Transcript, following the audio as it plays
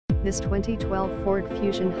This 2012 Ford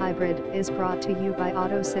Fusion Hybrid is brought to you by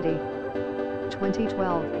Auto City.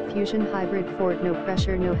 2012 Fusion Hybrid Ford. No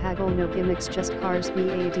pressure, no haggle, no gimmicks, just cars.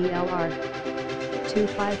 BADLR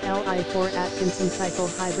 25Li4 Atkinson Cycle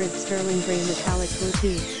Hybrid Sterling Grey Metallic Blue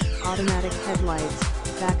T, automatic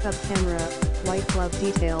headlights, backup camera, white glove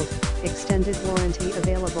detailed, extended warranty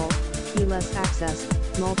available, keyless access,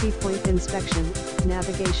 multi-point inspection,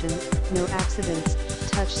 navigation, no accidents,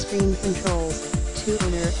 touchscreen controls,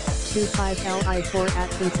 2-owner, 25Li4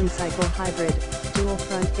 Atkinson Cycle Hybrid, dual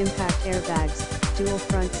front impact airbags, dual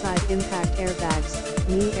front side impact airbags,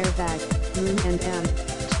 knee airbag, room and amp,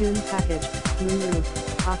 tune package,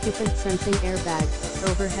 moonroof, occupant sensing airbag,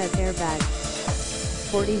 overhead airbag.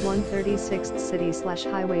 4136th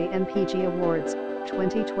City/Highway MPG Awards,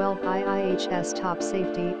 2012 IIHS Top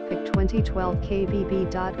Safety Pick, 2012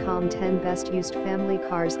 KBB.com 10 Best Used Family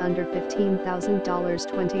Cars Under $15,000,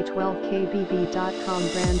 2012 KBB.com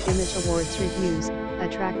Brand Image Awards Reviews,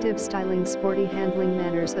 attractive styling, sporty handling,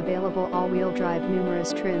 manners available, all-wheel drive,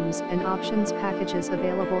 numerous trims and options, packages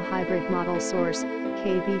available, hybrid model source,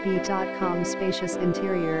 KBB.com spacious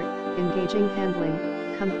interior, engaging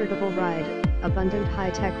handling, comfortable ride, abundant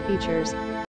high-tech features.